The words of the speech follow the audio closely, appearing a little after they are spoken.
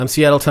I'm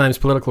Seattle Times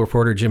political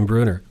reporter Jim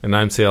Bruner. And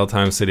I'm Seattle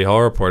Times City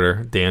Hall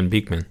reporter Dan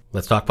Beekman.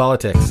 Let's talk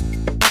politics.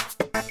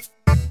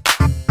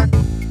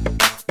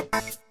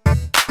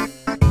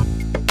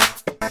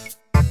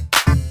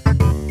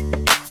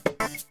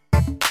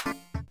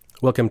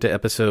 Welcome to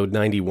episode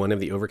 91 of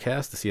The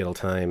Overcast, the Seattle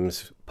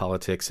Times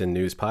politics and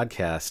news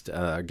podcast.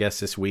 Our guest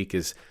this week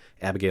is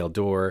Abigail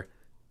Doerr,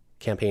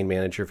 campaign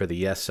manager for the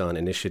Yes on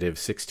Initiative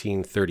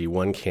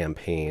 1631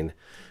 campaign.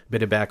 A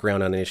bit of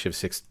background on Initiative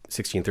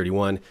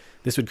 1631.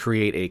 This would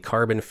create a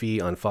carbon fee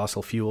on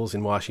fossil fuels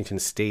in Washington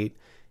state.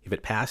 If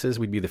it passes,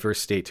 we'd be the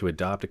first state to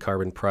adopt a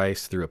carbon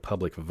price through a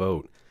public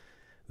vote.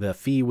 The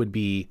fee would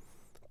be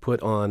put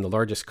on the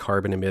largest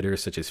carbon emitters,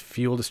 such as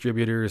fuel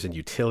distributors and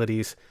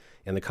utilities,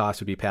 and the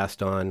cost would be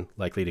passed on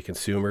likely to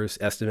consumers.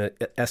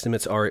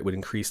 Estimates are it would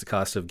increase the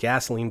cost of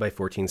gasoline by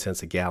 14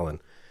 cents a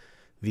gallon.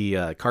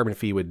 The carbon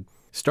fee would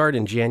start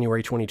in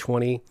January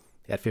 2020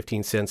 at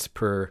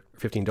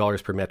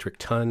 $15 per metric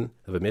ton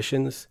of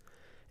emissions,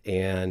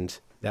 and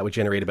that would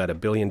generate about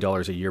 $1 billion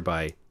a year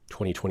by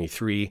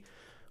 2023,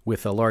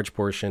 with a large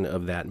portion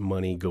of that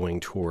money going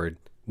toward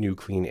new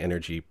clean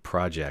energy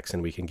projects,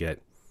 and we can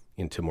get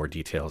into more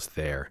details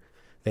there.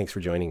 Thanks for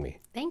joining me.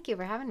 Thank you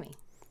for having me.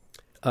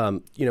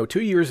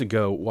 2 years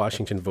ago,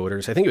 Washington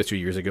voters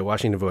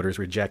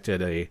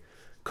rejected a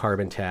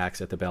carbon tax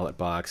at the ballot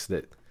box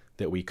that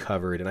we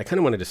covered. And I kind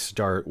of wanted to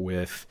start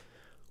with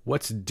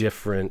what's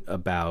different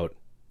about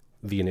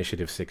the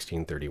Initiative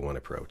 1631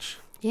 approach.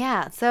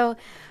 Yeah. So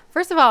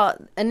first of all,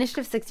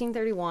 Initiative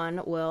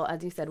 1631 will,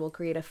 as you said, will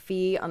create a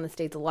fee on the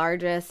state's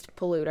largest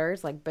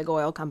polluters, like big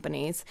oil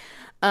companies.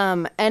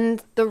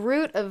 And the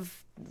root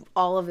of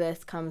all of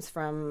this comes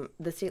from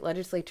the state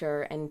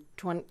legislature in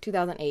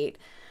 2008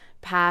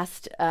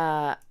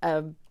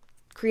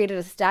 created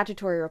a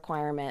statutory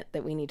requirement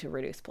that we need to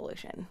reduce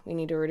pollution. We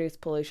need to reduce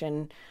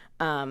pollution.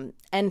 And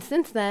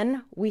since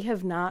then, we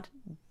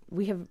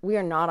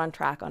are not on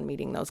track on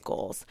meeting those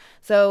goals.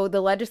 So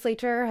the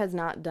legislature has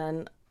not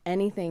done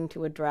anything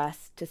to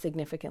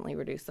significantly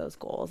reduce those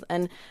goals.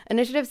 And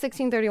Initiative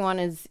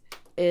 1631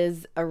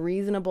 is a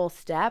reasonable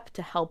step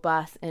to help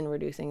us in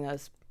reducing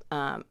those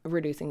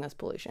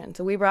pollution.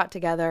 So we brought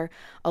together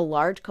a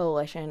large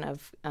coalition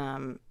of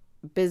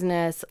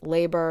business,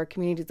 labor,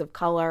 communities of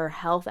color,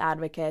 health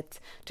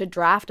advocates to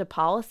draft a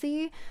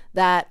policy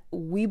that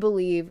we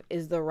believe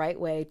is the right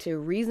way to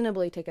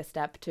reasonably take a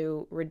step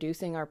to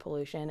reducing our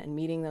pollution and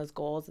meeting those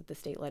goals that the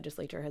state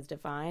legislature has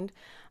defined.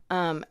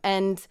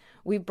 And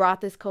we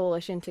brought this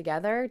coalition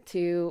together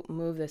to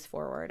move this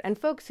forward. And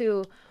folks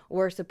who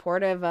were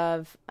supportive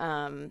of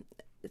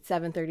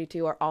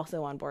 732 are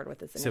also on board with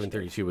this initiative.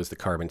 732 was the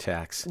carbon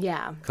tax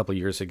a couple of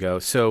years ago.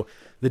 So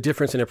the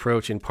difference in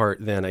approach in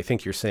part then, I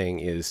think you're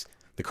saying, is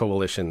the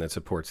coalition that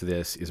supports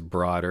this is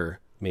broader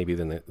maybe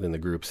than the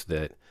groups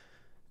that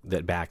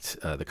backed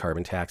the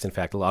carbon tax. In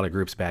fact, a lot of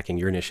groups backing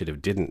your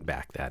initiative didn't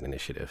back that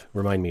initiative.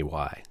 Remind me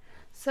why.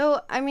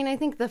 So, I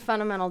think the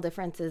fundamental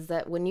difference is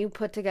that when you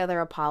put together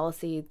a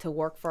policy to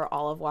work for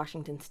all of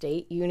Washington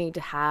state, you need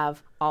to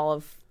have all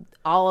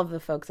of the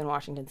folks in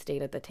Washington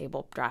state at the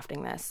table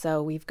drafting this.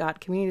 So we've got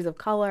communities of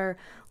color,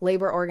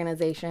 labor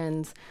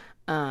organizations,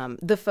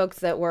 the folks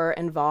that were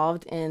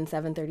involved in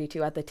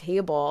 732 at the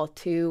table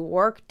to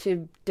work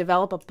to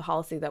develop a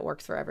policy that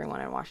works for everyone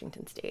in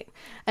Washington state.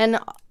 And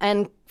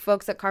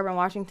folks at Carbon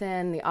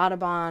Washington, the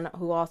Audubon,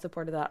 who all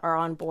supported that, are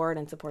on board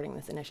and supporting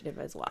this initiative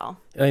as well.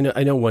 I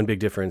know one big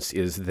difference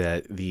is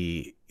that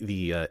the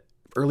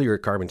earlier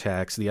carbon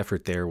tax, the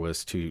effort there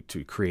was to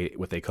create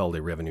what they called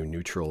a revenue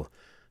neutral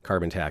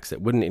carbon tax that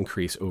wouldn't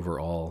increase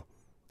overall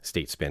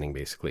state spending,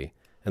 basically.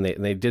 And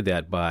they did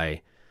that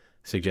by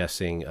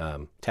suggesting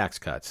tax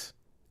cuts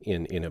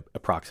in an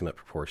approximate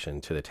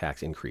proportion to the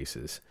tax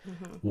increases.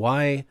 Mm-hmm.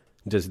 Why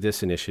does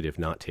this initiative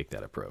not take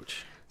that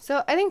approach?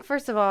 So I think,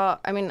 first of all,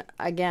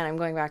 again, I'm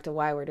going back to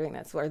why we're doing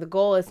this, where the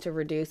goal is to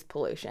reduce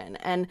pollution.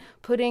 And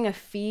putting a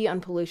fee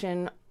on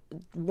pollution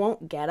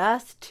won't get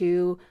us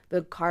to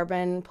the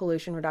carbon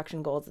pollution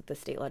reduction goals that the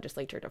state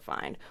legislature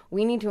defined.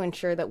 We need to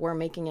ensure that we're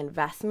making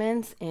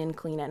investments in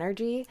clean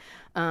energy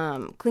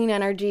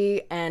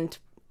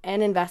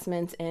and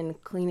investments in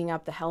cleaning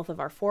up the health of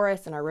our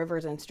forests and our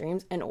rivers and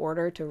streams in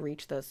order to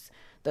reach those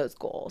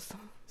goals.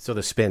 So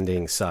the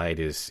spending side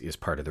is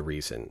part of the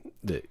reason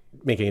that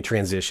making a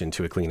transition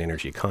to a clean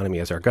energy economy,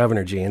 as our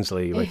governor, Jay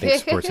Inslee, who I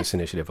think supports this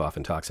initiative,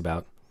 often talks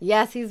about.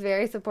 Yes, he's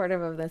very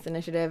supportive of this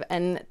initiative,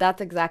 and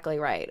that's exactly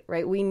right?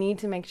 We need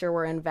to make sure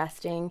we're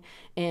investing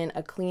in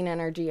a clean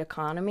energy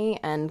economy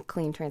and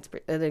clean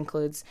transport. It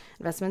includes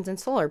investments in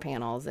solar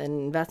panels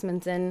and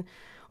investments in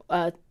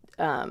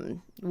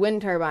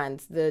wind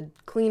turbines, the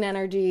clean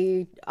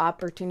energy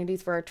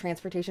opportunities for our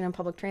transportation and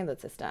public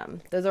transit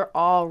system. Those are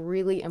all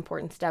really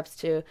important steps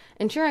to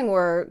ensuring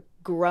we're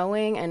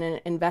growing and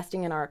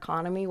investing in our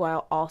economy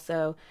while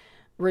also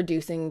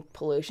reducing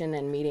pollution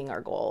and meeting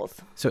our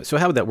goals. So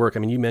how would that work?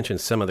 You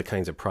mentioned some of the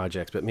kinds of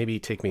projects, but maybe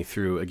take me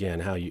through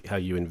again how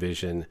you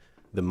envision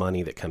the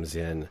money that comes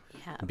in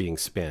being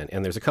spent.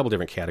 And there's a couple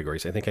different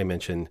categories. I think I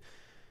mentioned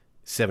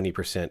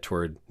 70%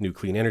 toward new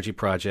clean energy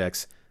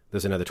projects.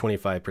 There's another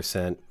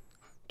 25%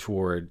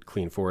 toward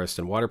clean forest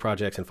and water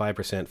projects, and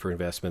 5% for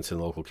investments in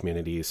local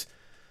communities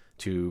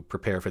to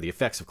prepare for the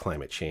effects of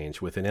climate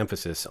change, with an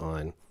emphasis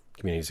on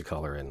communities of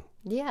color and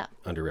Yeah.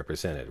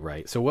 underrepresented,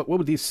 right? So what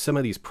would some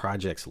of these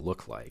projects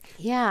look like?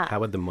 Yeah. How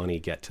would the money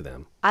get to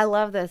them? I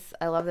love this.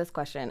 I love this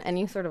question. And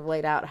you sort of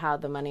laid out how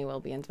the money will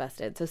be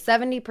invested. So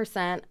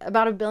 70%,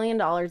 about $1 billion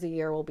a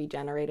year will be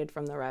generated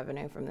from the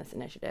revenue from this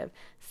initiative.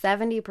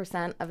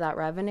 70% of that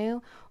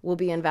revenue will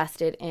be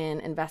invested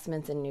in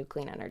investments in new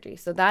clean energy.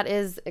 So that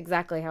is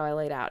exactly how I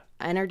laid out.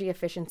 Energy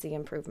efficiency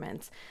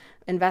improvements,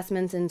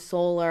 investments in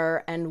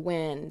solar and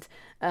wind,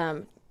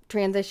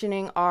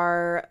 transitioning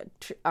our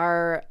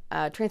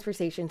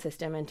transportation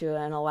system into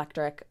an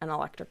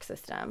electric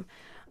system,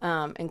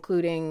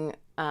 including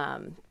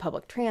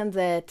public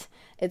transit.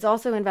 It's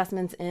also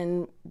investments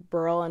in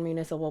rural and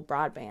municipal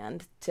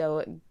broadband,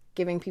 so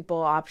giving people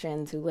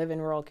options who live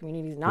in rural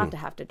communities not to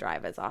have to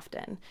drive as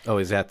often. Oh,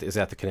 is that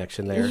the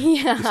connection there?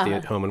 Yeah. To stay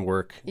at home and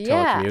work,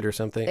 telecommute or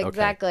something?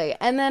 Exactly. Okay.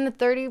 And then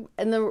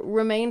the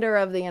remainder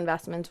of the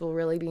investments will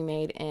really be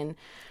made in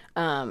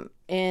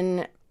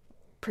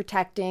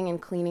protecting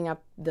and cleaning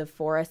up the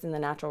forest and the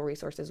natural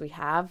resources we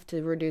have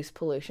to reduce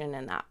pollution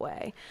in that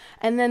way.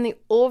 And then the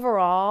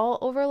overall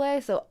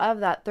overlay, so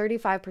of that,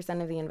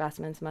 35% of the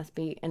investments must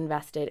be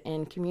invested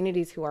in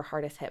communities who are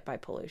hardest hit by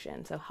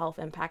pollution, so health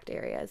impact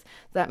areas.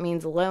 So that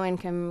means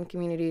low-income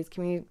communities,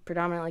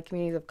 predominantly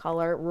communities of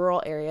color,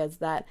 rural areas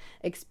that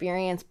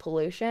experience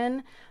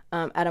pollution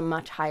at a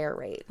much higher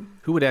rate.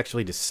 Who would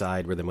actually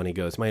decide where the money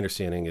goes? My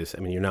understanding is,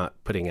 you're not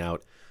putting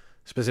out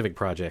specific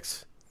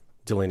projects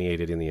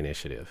delineated in the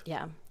initiative.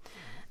 Yeah.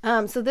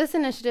 So this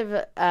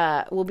initiative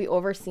will be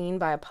overseen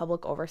by a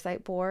public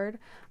oversight board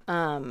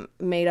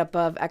made up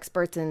of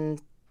experts in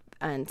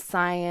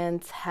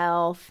science,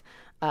 health,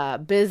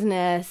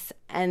 business,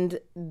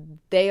 and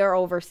they are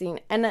overseen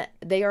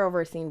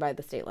by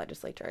the state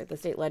legislature. The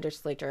state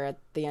legislature, at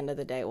the end of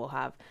the day, will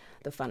have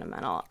the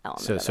fundamental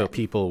element. So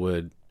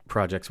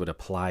projects would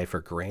apply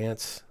for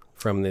grants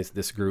from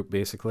this group,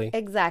 basically.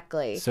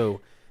 Exactly.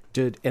 So.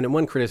 And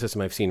one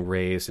criticism I've seen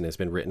raised and has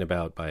been written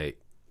about by,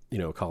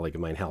 a colleague of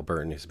mine, Hal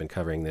Burton, who's been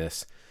covering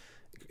this,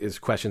 is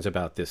questions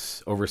about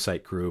this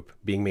oversight group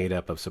being made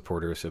up of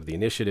supporters of the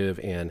initiative.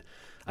 And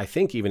I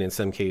think even in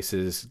some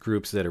cases,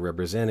 groups that are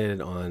represented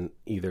on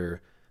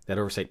either that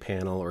oversight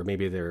panel or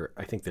maybe there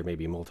may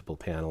be multiple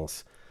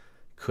panels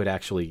could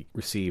actually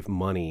receive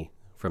money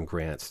from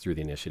grants through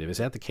the initiative. Is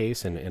that the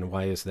case? And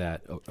why is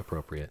that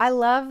appropriate? I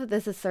love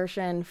this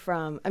assertion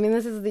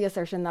this is the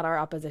assertion that our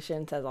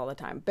opposition says all the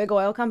time. Big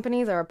oil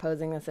companies are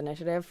opposing this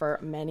initiative for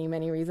many,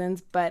 many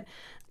reasons, but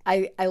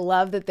I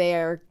love that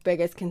their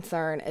biggest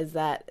concern is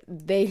that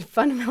they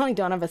fundamentally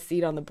don't have a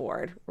seat on the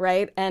board,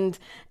 right? And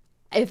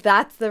if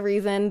that's the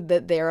reason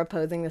that they're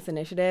opposing this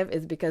initiative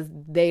is because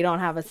they don't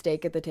have a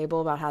stake at the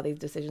table about how these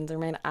decisions are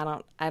made,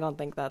 I don't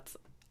think that's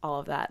all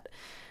of that.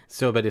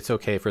 So, but it's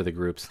okay for the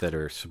groups that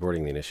are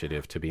supporting the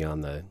initiative to be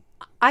on to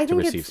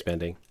receive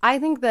spending? I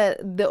think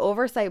that the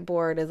oversight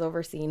board is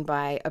overseen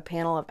by a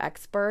panel of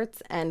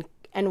experts and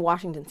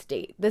Washington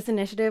State. This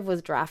initiative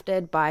was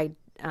drafted by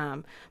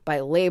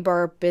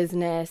labor,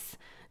 business,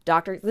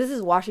 doctors. This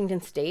is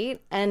Washington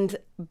State, and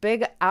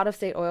big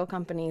out-of-state oil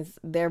companies,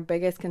 their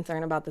biggest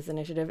concern about this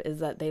initiative is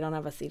that they don't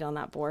have a seat on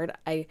that board.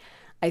 I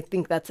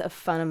think that's a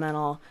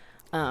fundamental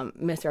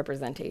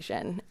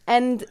misrepresentation.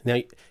 And now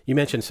you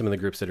mentioned some of the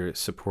groups that are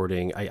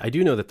supporting. I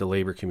do know that the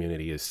labor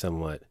community is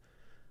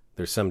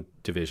there's some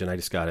division. I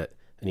just got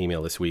an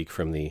email this week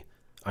from the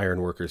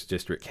Iron Workers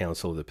District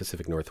Council of the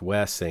Pacific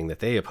Northwest saying that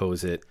they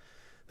oppose it.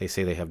 They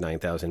say they have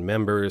 9,000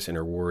 members and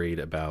are worried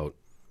about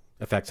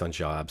effects on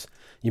jobs.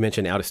 You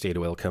mentioned out-of-state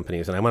oil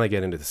companies, and I want to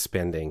get into the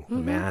spending,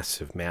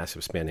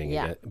 massive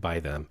spending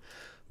by them.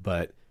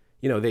 But,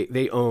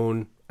 they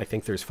own, I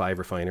think there's 5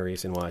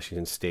 refineries in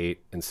Washington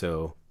State, and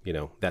so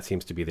that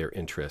seems to be their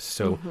interest.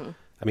 So,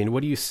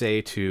 what do you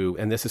say to,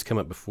 and this has come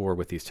up before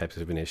with these types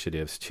of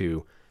initiatives,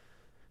 to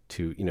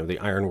the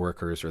iron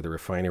workers or the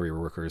refinery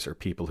workers or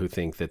people who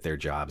think that their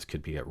jobs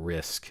could be at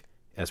risk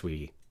as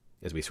we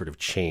sort of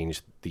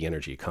change the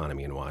energy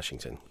economy in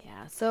Washington?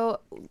 Yeah.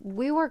 So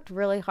we worked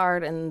really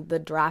hard in the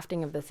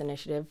drafting of this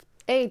initiative,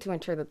 to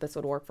ensure that this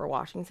would work for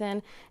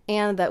Washington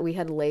and that we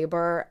had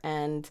labor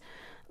and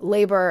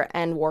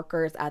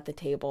workers at the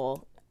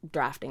table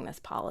drafting this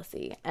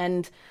policy.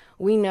 And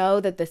we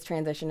know that this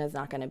transition is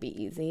not going to be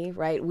easy,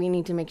 right? We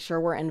need to make sure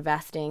we're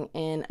investing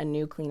in a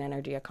new clean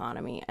energy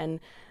economy.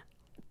 And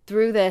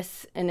through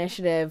this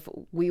initiative,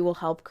 we will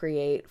help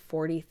create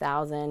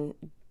 40,000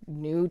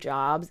 new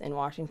jobs in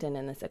Washington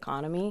in this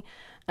economy.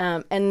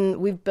 And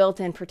we've built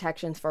in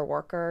protections for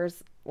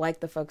workers like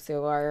the folks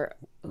who are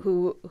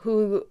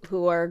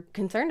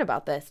concerned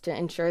about this to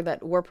ensure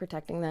that we're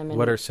protecting them.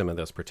 What are some of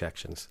those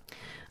protections?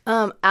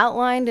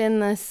 Outlined in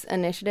this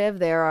initiative,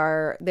 there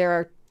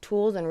are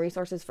tools and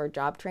resources for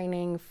job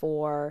training,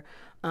 for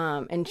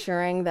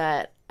ensuring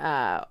that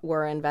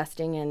we're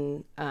investing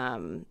in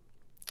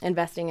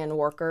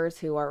workers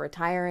who are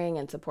retiring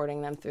and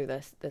supporting them through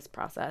this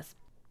process.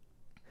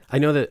 I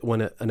know that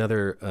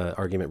another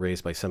argument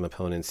raised by some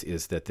opponents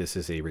is that this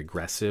is a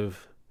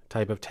regressive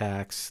type of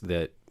tax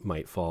that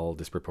might fall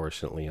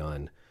disproportionately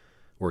on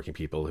working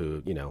people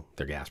who,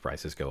 their gas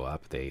prices go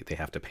up. They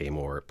have to pay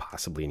more,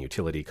 possibly in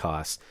utility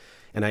costs.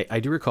 And I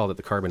do recall that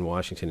the Carbon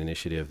Washington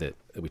initiative that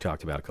we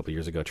talked about a couple of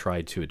years ago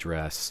tried to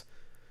address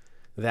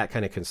that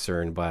kind of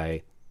concern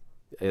by,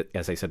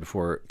 as I said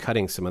before,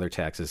 cutting some other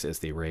taxes as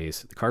they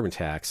raise the carbon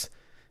tax.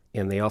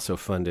 And they also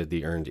funded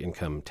the earned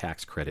income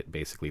tax credit,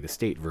 basically the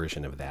state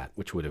version of that,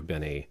 which would have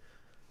been a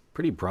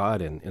pretty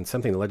broad and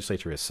something the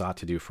legislature has sought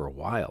to do for a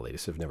while. They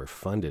just have never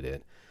funded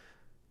it.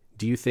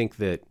 Do you think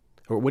that,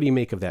 or what do you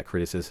make of that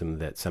criticism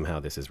that somehow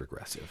this is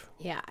regressive?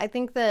 Yeah, I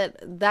think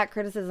that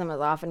criticism is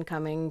often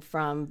coming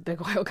from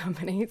big oil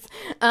companies.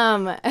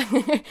 And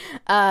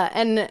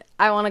I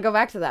want to go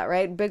back to that,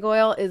 right? Big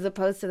oil is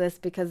opposed to this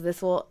because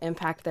this will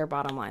impact their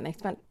bottom line.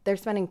 They're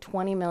spending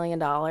 $20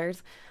 million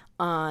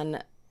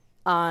on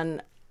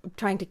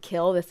trying to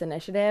kill this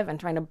initiative and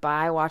trying to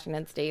buy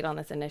Washington State on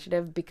this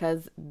initiative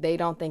because they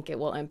don't think it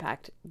will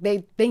impact,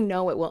 they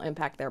know it will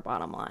impact their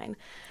bottom line.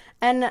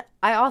 And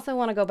I also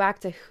want to go back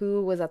to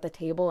who was at the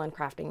table in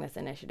crafting this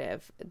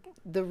initiative.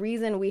 The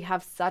reason we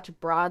have such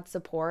broad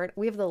support,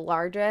 we have the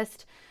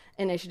largest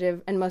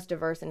initiative and most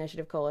diverse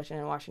initiative coalition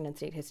in Washington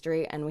State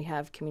history, and we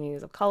have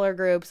communities of color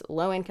groups,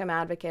 low-income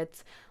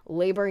advocates,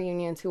 labor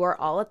unions who are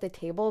all at the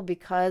table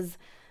because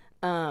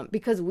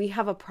we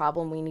have a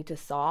problem we need to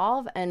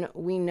solve, and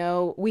we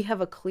know we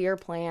have a clear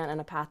plan and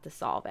a path to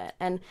solve it.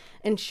 And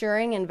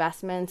ensuring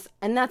investments,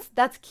 and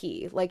that's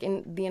key. Like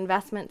in the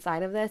investment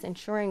side of this,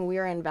 ensuring we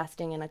are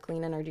investing in a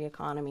clean energy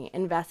economy,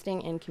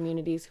 investing in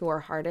communities who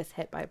are hardest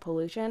hit by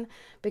pollution,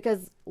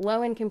 because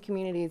low-income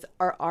communities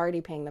are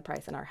already paying the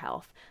price in our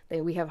health.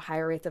 We have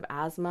higher rates of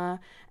asthma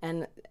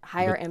and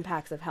higher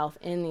impacts of health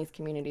in these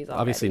communities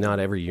already. Obviously,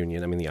 not every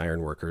union. I mean, the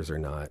iron workers they're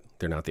not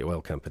the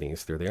oil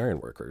companies, they're the iron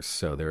workers.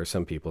 So there are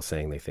some people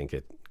saying they think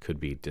it could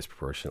be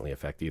disproportionately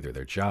affect either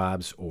their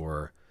jobs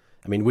or,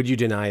 I mean, would you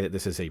deny that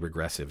this is a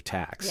regressive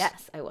tax?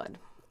 Yes, I would.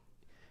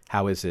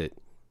 How is it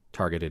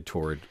targeted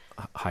toward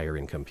higher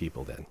income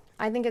people then?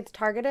 I think it's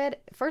targeted,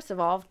 first of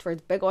all,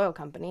 towards big oil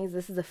companies.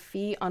 This is a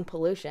fee on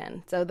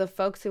pollution. So the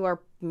folks who are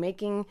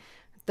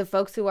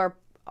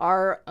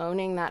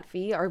owning that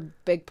fee are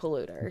big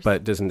polluters.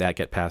 But doesn't that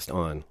get passed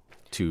on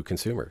to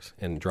consumers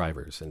and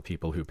drivers and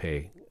people who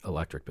pay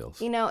electric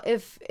bills?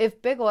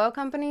 If big oil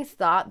companies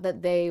thought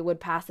that they would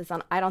pass this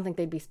on, I don't think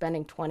they'd be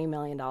spending $20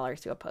 million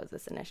to oppose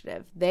this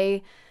initiative.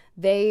 Big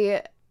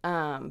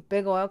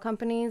oil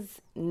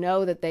companies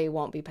know that they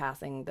won't be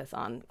passing this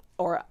on,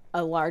 or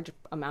a large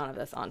amount of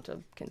this on to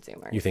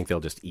consumers. You think they'll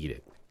just eat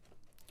it?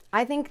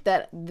 I think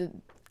that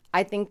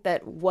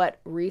what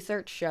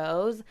research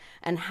shows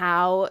and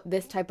how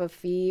this type of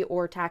fee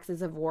or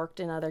taxes have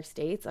worked in other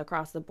states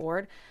across the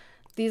board,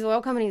 these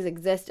oil companies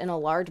exist in a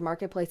large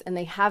marketplace and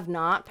they have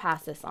not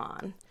passed this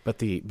on. But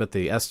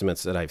the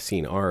estimates that I've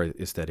seen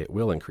is that it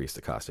will increase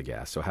the cost of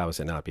gas. So how is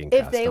it not being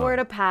passed on? If they were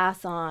to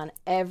pass on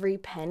every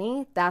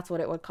penny, that's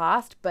what it would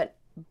cost. But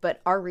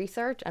our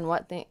research and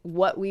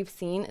what we've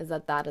seen is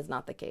that is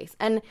not the case.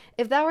 And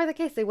if that were the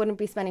case, they wouldn't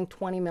be spending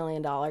 $20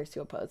 million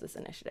to oppose this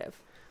initiative.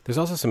 There's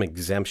also some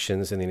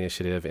exemptions in the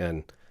initiative,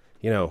 and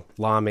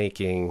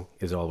lawmaking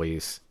is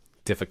always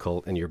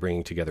difficult, and you're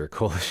bringing together a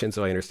coalition,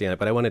 so I understand it.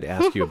 But I wanted to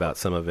ask you about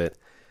some of it.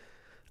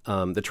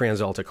 The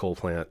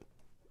TransAlta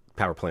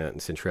power plant in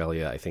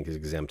Centralia, I think, is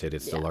exempted.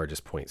 It's the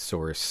largest point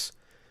source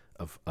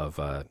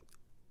of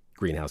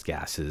greenhouse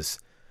gases.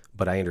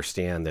 But I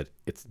understand that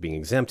it's being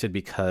exempted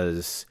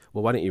because,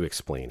 well, why don't you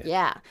explain it?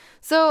 Yeah.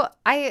 So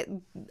I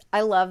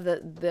love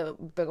that the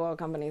big oil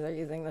companies are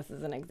using this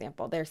as an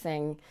example. They're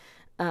saying,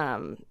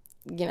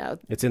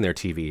 it's in their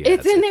TV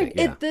ads.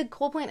 The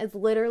coal plant is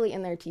literally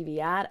in their TV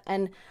ad.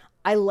 And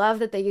I love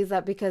that they use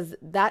that because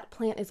that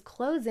plant is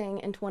closing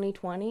in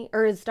 2020,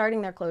 or is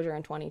starting their closure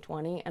in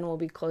 2020 and will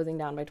be closing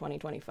down by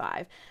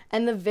 2025.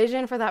 And the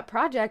vision for that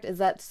project is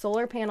that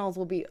solar panels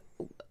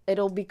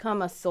it'll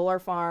become a solar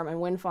farm and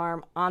wind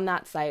farm on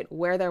that site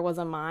where there was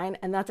a mine.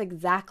 And that's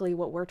exactly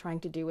what we're trying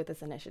to do with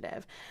this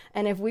initiative.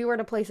 And if we were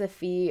to place a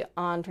fee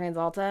on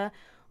TransAlta,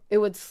 it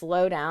would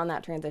slow down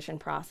that transition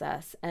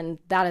process, and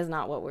that is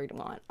not what we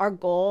want. Our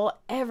goal,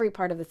 every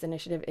part of this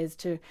initiative, is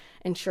to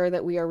ensure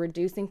that we are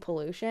reducing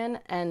pollution,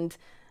 and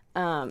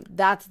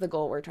that's the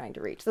goal we're trying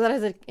to reach. So that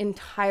is an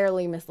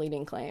entirely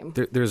misleading claim.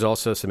 There's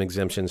also some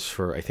exemptions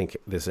for, I think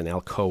there's an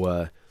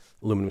Alcoa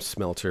aluminum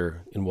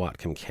smelter in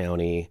Whatcom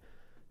County,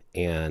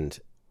 and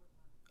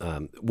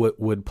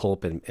wood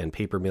pulp and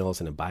paper mills,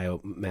 and a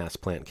biomass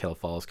plant in Kettle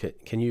Falls.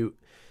 Can you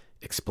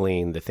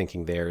explain the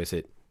thinking there?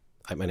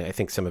 I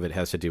think some of it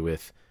has to do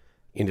with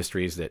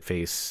industries that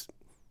face,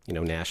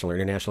 national or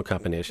international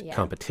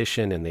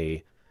competition, and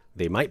they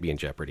might be in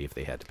jeopardy if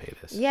they had to pay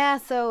this. Yeah.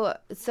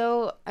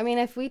 So I mean,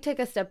 if we take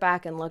a step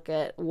back and look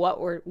at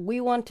what we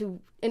want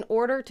to, in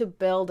order to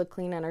build a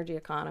clean energy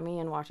economy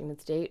in Washington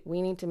State,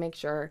 we need to make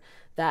sure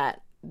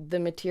that the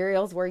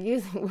materials we're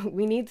using.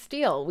 We need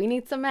steel, we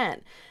need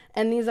cement.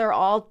 And these are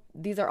all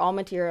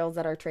materials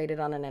that are traded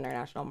on an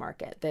international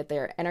market, that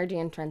they're energy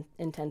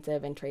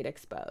intensive and trade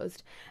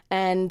exposed.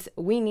 And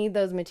we need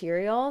those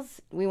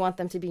materials. We want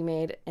them to be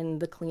made in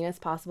the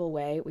cleanest possible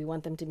way. We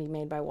want them to be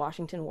made by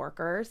Washington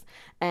workers.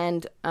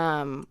 And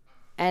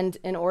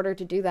in order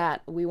to do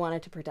that, we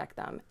wanted to protect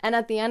them. And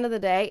at the end of the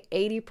day,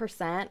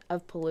 80%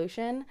 of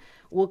pollution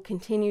will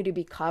continue to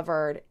be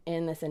covered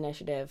in this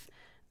initiative.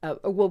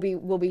 Will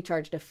be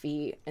charged a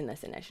fee in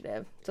this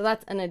initiative. So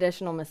that's an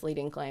additional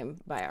misleading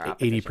claim by our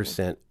opposition.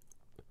 80%.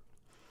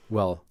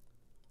 Well,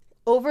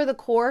 over the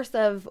course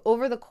of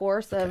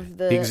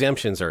the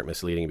exemptions aren't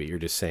misleading, but you're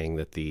just saying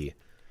that the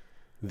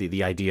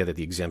idea that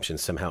the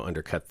exemptions somehow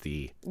undercut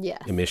the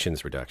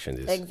emissions reduction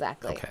is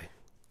exactly okay.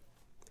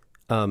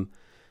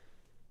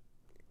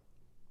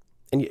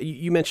 And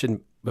you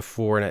mentioned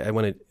before, and I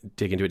want to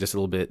dig into it just a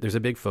little bit, there's a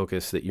big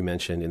focus that you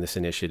mentioned in this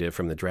initiative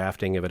from the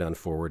drafting of it on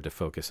forward to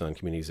focus on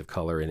communities of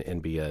color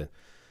and be a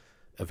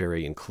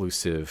very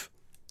inclusive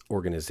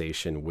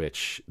organization,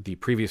 which the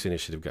previous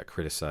initiative got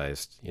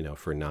criticized,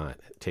 for not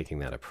taking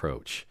that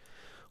approach.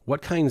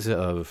 What kinds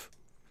of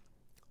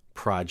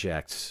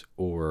projects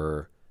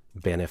or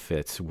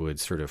benefits would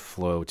sort of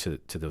flow to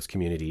those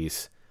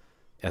communities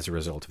as a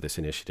result of this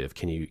initiative?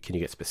 Can you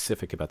get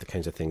specific about the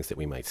kinds of things that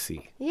we might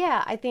see?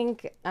 Yeah, I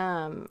think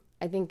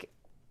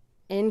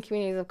in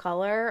communities of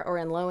color or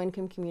in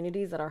low-income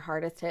communities that are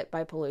hardest hit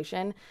by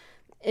pollution,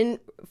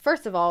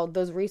 first of all,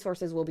 those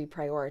resources will be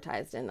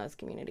prioritized in those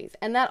communities.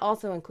 And that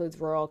also includes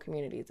rural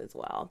communities as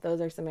well. Those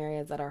are some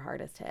areas that are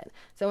hardest hit.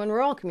 So in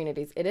rural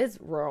communities, it is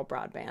rural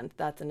broadband.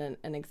 That's an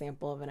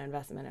example of an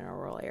investment in a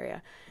rural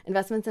area.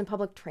 Investments in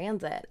public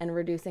transit and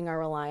reducing our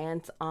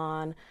reliance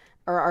on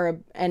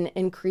and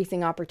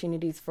increasing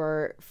opportunities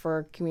for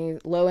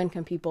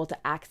low-income people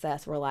to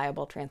access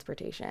reliable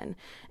transportation.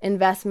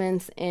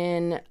 Investments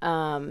in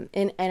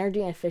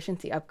energy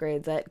efficiency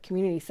upgrades at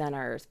community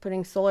centers,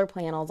 putting solar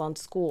panels on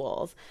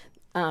schools,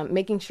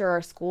 making sure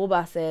our school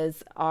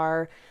buses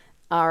are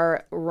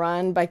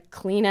run by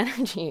clean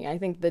energy. I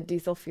think the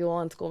diesel fuel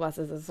in school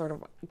buses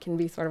can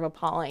be sort of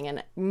appalling,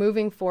 and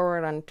moving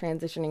forward on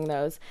transitioning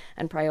those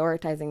and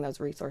prioritizing those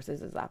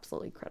resources is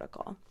absolutely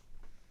critical.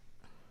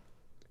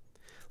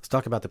 Let's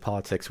talk about the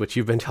politics, which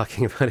you've been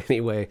talking about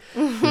anyway.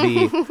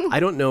 I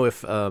don't know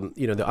if,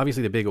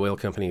 obviously the big oil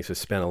companies have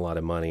spent a lot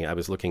of money. I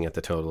was looking at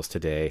the totals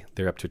today.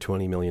 They're up to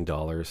 $20 million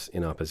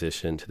in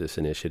opposition to this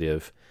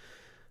initiative.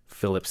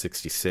 Phillips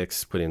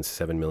 66 put in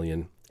 $7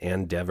 million.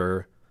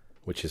 Endeavor,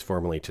 which is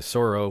formerly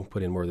Tesoro,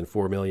 put in more than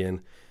 $4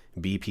 million.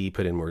 BP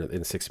put in more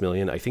than $6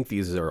 million. I think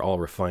these are all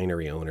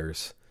refinery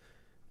owners.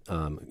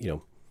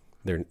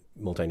 They're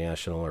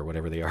multinational or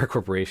whatever they are,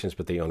 corporations,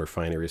 but they own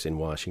refineries in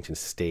Washington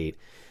State.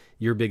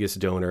 Your biggest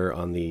donor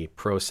on the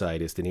pro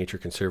side is the Nature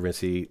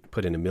Conservancy,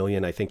 put in $1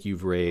 million. I think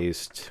you've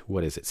raised,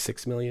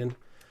 $6 million?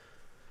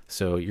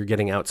 So you're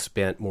getting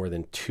outspent more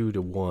than 2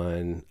 to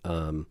 1.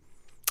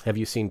 Have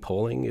you seen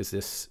polling?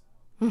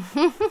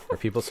 Are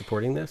people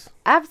supporting this?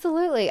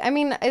 Absolutely. I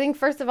mean, I think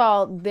first of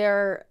all,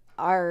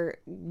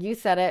 you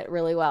said it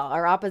really well.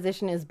 Our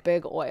opposition is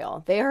big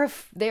oil. They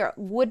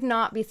would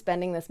not be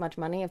spending this much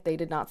money if they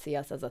did not see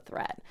us as a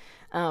threat.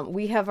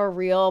 We have a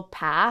real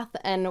path,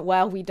 and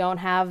while we don't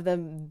have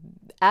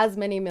as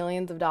many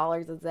millions of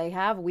dollars as they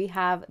have, we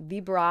have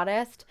the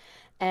broadest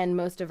and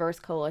most diverse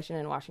coalition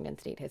in Washington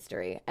state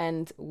history.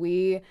 And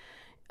we're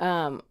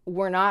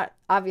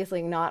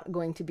obviously not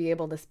going to be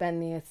able to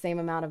spend the same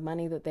amount of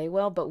money that they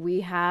will, but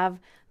we have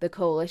the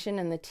coalition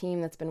and the team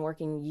that's been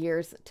working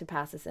years to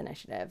pass this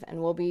initiative.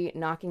 And we'll be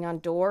knocking on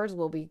doors.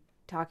 We'll be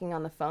talking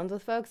on the phones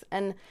with folks.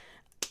 And,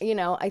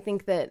 I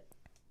think that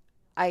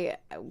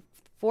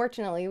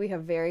fortunately, we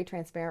have very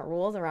transparent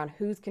rules around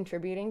who's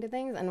contributing to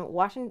things, and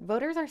Washington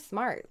voters are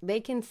smart. They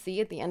can see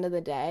at the end of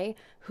the day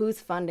who's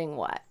funding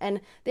what,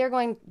 and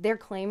they're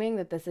claiming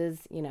that this is,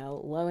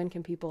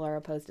 low-income people are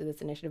opposed to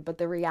this initiative, but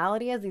the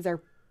reality is these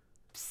are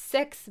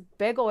 6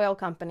 big oil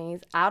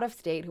companies out of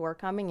state who are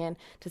coming in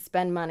to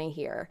spend money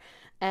here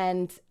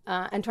and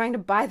trying to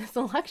buy this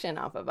election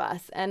off of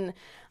us. And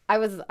I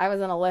was on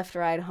a Lyft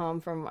ride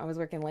home I was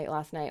working late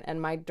last night,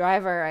 and my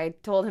driver, I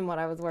told him what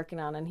I was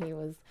working on, and he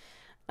was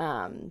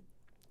I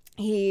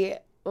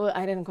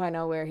didn't quite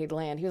know where he'd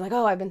land. He was like,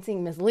 "Oh, I've been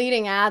seeing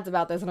misleading ads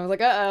about this." And I was like,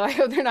 "Uh-oh, I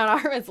hope they're not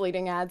our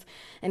misleading ads."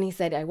 And he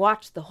said, "I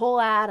watched the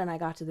whole ad and I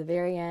got to the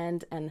very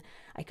end and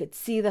I could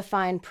see the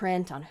fine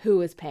print on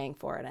who is paying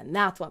for it. And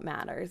that's what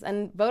matters."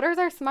 And voters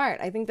are smart.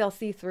 I think they'll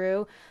see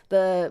through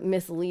the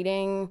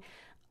misleading,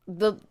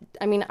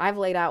 I've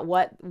laid out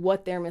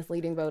what they're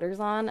misleading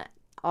voters on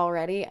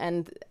already,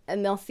 and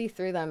they'll see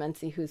through them and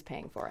see who's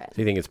paying for it.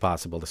 Do you think it's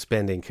possible the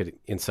spending could,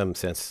 in some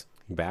sense,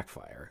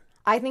 backfire?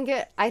 I think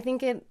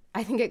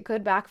it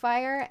could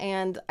backfire,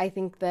 and I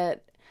think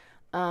that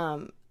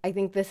I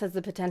think this has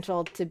the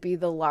potential to be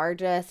the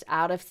largest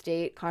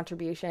out-of-state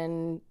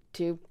contribution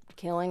to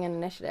killing an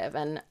initiative,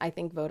 and I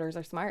think voters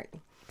are smart.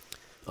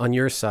 On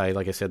your side,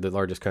 like I said, the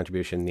largest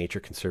contribution, Nature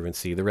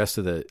Conservancy. The rest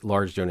of the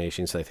large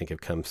donations, I think, have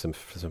come from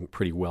some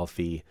pretty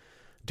wealthy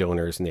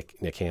donors, Nick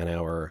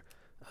Hanauer,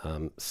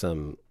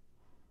 some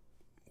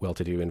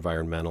well-to-do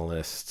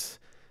environmentalists.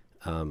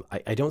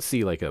 I don't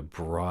see like a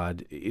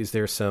broad. Is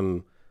there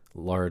some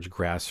large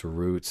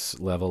grassroots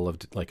level of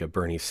like a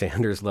Bernie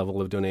Sanders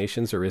level of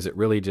donations, or is it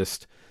really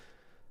just?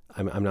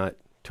 I'm not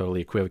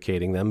totally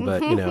equivocating them,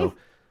 but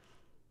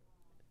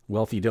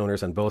wealthy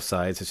donors on both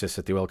sides. It's just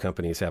that the oil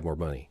companies have more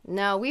money.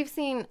 No, we've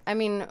seen, I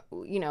mean,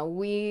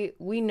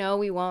 we know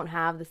we won't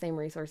have the same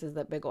resources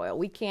that big oil.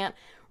 We can't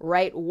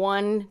write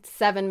one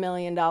 $7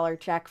 million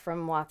check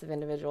from lots of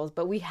individuals,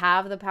 but we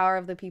have the power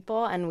of the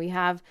people, and we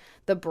have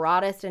the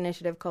broadest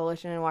initiative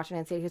coalition in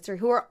Washington state history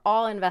who are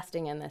all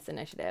investing in this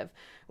initiative.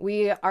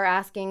 We are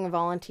asking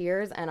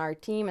volunteers and our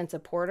team and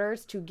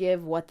supporters to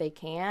give what they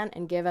can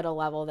and give at a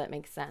level that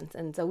makes sense.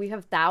 And so we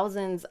have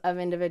thousands of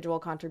individual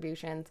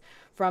contributions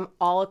from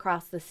all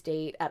across the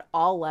state at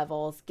all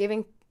levels,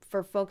 giving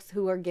for folks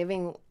who are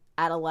giving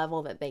at a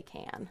level that they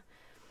can.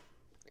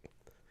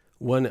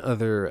 One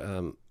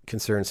other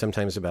concern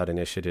sometimes about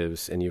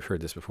initiatives, and you've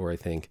heard this before, I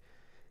think,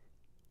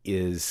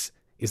 is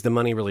the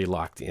money really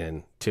locked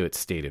in to its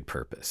stated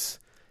purpose?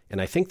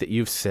 And I think that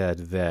you've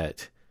said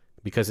that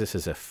because this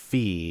is a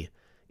fee,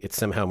 it's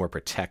somehow more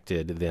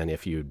protected than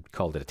if you'd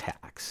called it a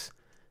tax.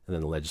 And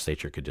then the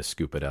legislature could just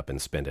scoop it up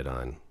and spend it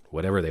on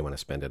whatever they want to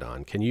spend it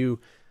on. Can you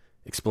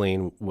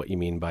explain what you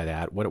mean by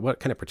that? What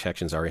kind of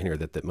protections are in here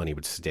that money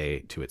would stay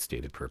to its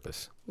stated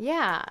purpose?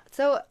 Yeah.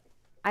 So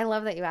I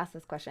love that you asked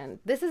this question.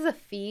 This is a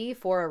fee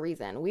for a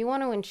reason. We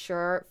want to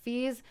ensure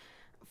fees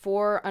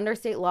for under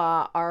state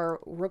law are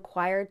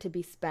required to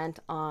be spent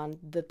on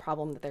the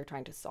problem that they're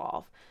trying to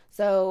solve.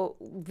 So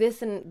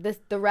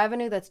the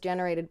revenue that's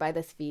generated by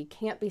this fee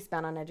can't be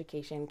spent on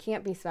education,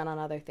 can't be spent on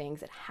other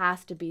things. It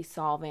has to be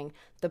solving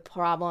the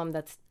problem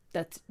that's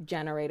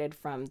generated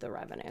from the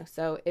revenue.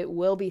 So it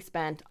will be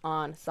spent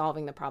on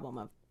solving the problem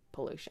of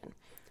pollution.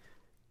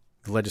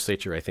 The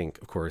legislature, I think,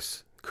 of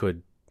course,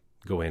 could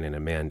go in and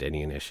amend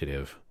any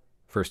initiative.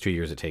 First 2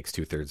 years, it takes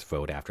 2/3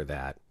 vote after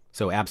that.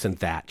 So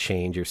absent that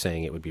change, you're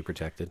saying it would be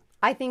protected?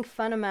 I think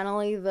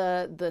fundamentally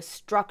the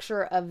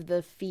structure of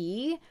the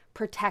fee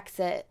protects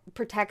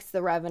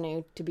the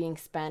revenue to being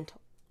spent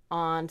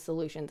on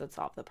solutions that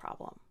solve the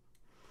problem.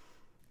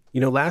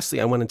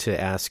 Lastly, I wanted to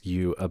ask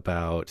you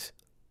about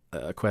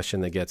a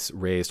question that gets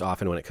raised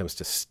often when it comes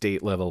to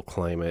state level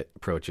climate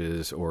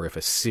approaches, or if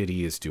a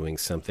city is doing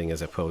something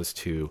as opposed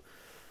to,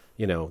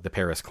 the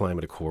Paris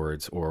Climate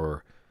Accords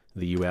or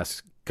the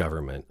U.S.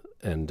 government.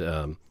 And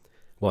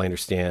while I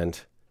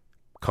understand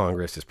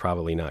Congress is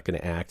probably not going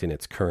to act in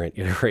its current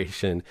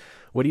iteration,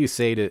 what do you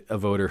say to a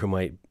voter who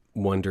might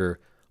wonder,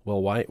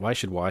 well, why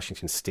should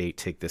Washington state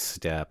take this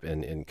step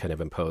and kind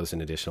of impose an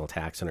additional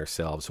tax on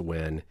ourselves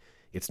when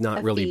it's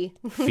not really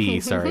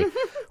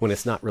when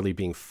it's not really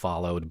being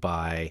followed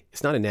by,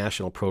 it's not a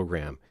national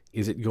program.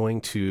 Is it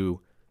going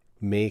to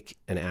make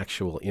an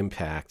actual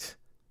impact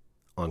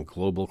on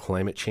global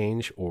climate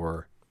change,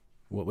 or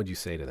what would you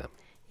say to them?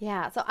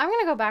 Yeah, so I'm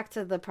going to go back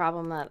to the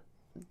problem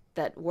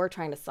that we're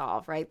trying to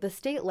solve, right? The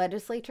state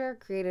legislature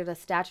created a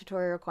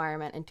statutory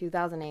requirement in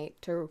 2008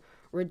 to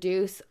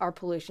reduce our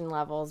pollution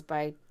levels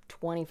by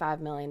 $25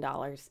 million,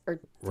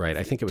 right?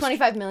 I think it was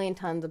 25 million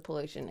tons of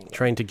pollution a year.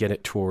 Trying to get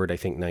it toward, I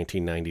think,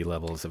 1990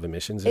 levels of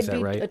emissions. Is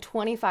that right? A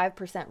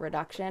 25%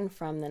 reduction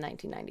from the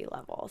 1990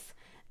 levels.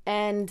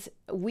 And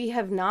we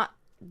have not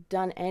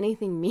done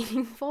anything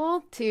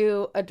meaningful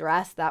to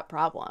address that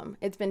problem.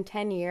 It's been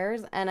 10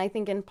 years, and I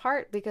think in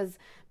part because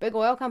big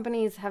oil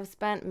companies have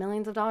spent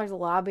millions of dollars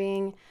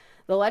lobbying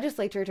the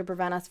legislature to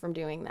prevent us from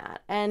doing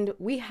that. And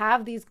we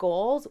have these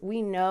goals.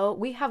 We know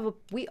we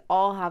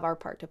all have our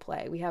part to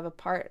play. We have a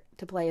part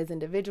to play as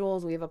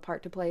individuals. We have a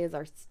part to play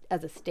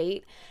as a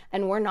state,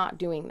 and we're not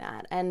doing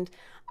that. And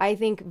I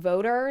think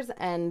voters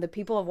and the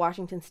people of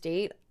Washington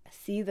state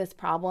see this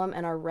problem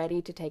and are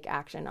ready to take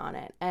action on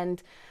it.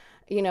 And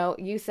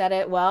you said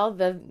it well,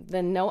 the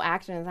no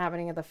action is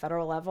happening at the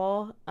federal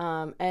level,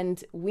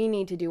 and we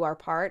need to do our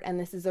part. And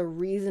this is a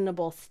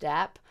reasonable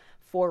step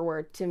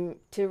forward to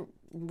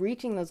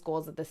reaching those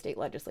goals that the state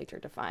legislature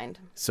defined.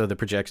 So the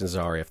projections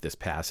are, if this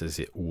passes,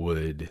 it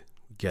would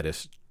get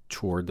us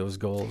toward those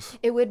goals?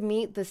 It would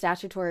meet the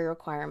statutory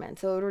requirement.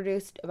 So it would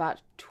reduce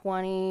about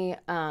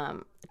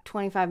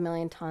 25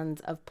 million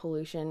tons of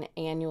pollution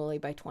annually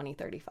by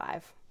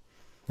 2035.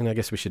 And I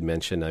guess we should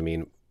mention,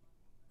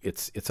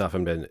 it's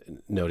often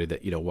been noted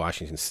that,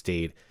 Washington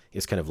state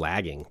is kind of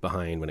lagging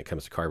behind when it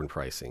comes to carbon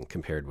pricing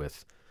compared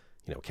with,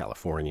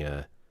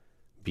 California.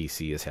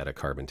 BC has had a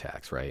carbon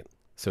tax, right?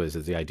 So is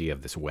it the idea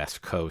of this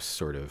West Coast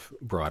sort of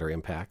broader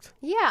impact?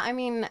 Yeah,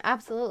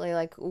 absolutely.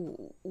 Like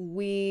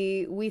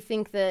we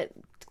think that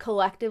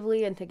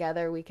collectively and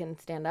together we can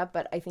stand up.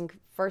 But I think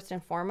first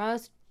and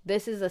foremost,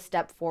 this is a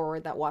step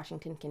forward that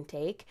Washington can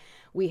take.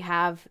 We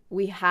have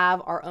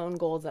our own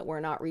goals that we're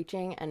not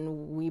reaching,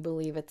 and we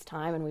believe it's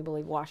time, and we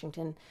believe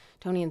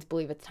Washingtonians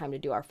believe it's time to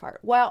do our part,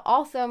 while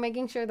also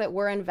making sure that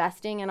we're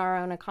investing in our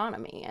own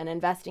economy and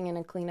investing in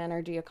a clean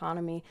energy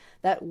economy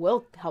that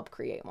will help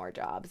create more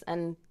jobs.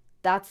 And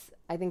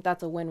I think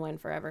that's a win-win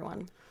for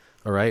everyone.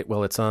 All right.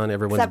 Well, it's on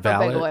everyone's Except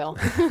ballot. for big oil.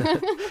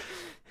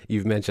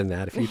 You've mentioned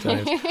that a few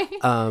times.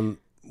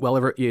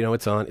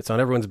 It's on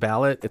everyone's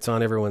ballot. It's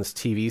on everyone's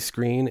TV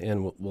screen,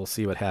 and we'll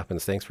see what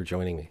happens. Thanks for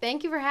joining me.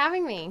 Thank you for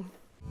having me.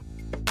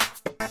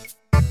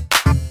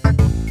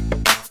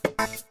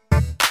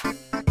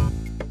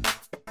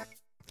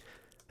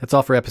 That's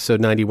all for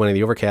episode 91 of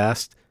The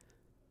Overcast.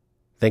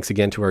 Thanks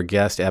again to our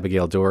guest,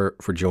 Abigail Doerr,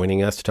 for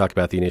joining us to talk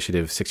about the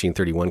Initiative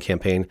 1631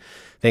 campaign.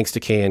 Thanks to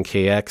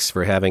KNKX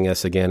for having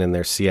us again in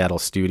their Seattle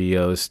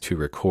studios to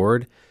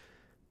record.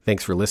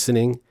 Thanks for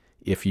listening.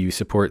 If you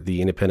support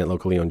the independent,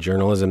 locally owned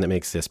journalism that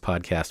makes this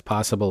podcast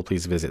possible,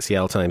 please visit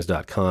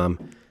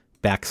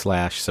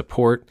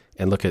seattletimes.com/support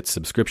and look at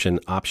subscription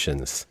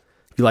options.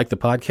 If you like the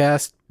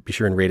podcast, be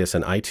sure and rate us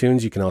on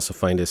iTunes. You can also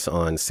find us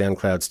on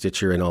SoundCloud,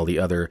 Stitcher, and all the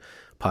other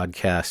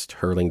podcast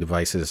hurling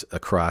devices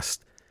across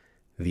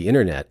the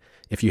internet.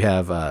 If you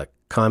have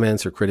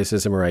comments or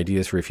criticism or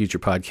ideas for a future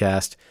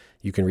podcast,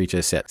 you can reach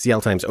us at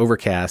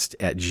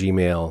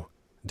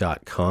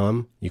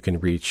seattletimesOvercast@gmail.com. You can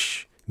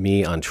reach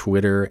me on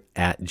Twitter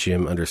at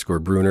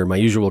Jim_Bruner. My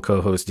usual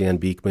co-host, Dan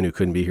Beekman, who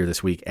couldn't be here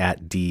this week,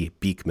 at D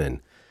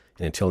Beekman.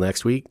 And until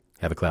next week,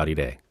 have a cloudy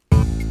day.